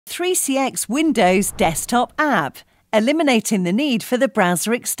3CX Windows Desktop App, eliminating the need for the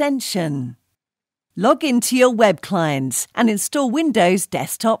browser extension. Log into your web client and install Windows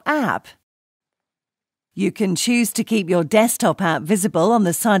Desktop App. You can choose to keep your desktop app visible on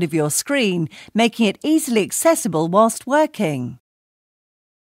the side of your screen, making it easily accessible whilst working.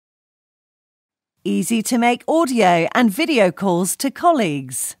 Easy to make audio and video calls to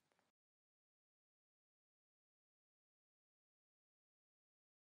colleagues.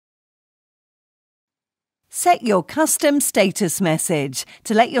 Set your custom status message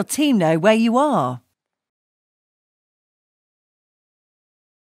to let your team know where you are.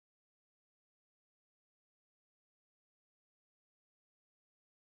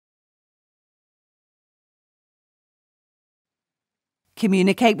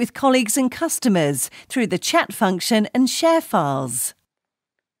 Communicate with colleagues and customers through the chat function and share files.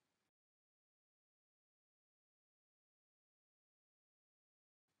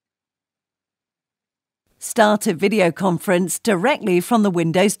 Start a video conference directly from the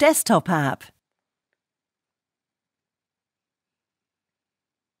Windows Desktop app.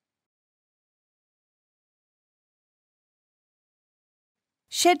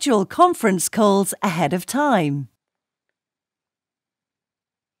 Schedule conference calls ahead of time.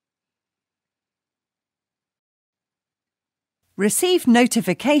 Receive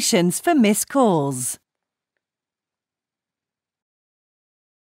notifications for missed calls.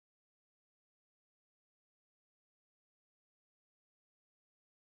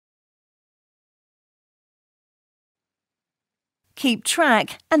 Keep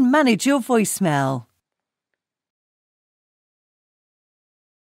track and manage your voicemail.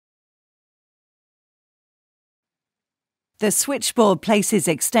 The switchboard places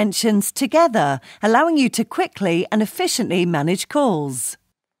extensions together, allowing you to quickly and efficiently manage calls.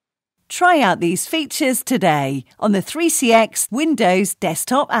 Try out these features today on the 3CX Windows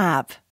Desktop app.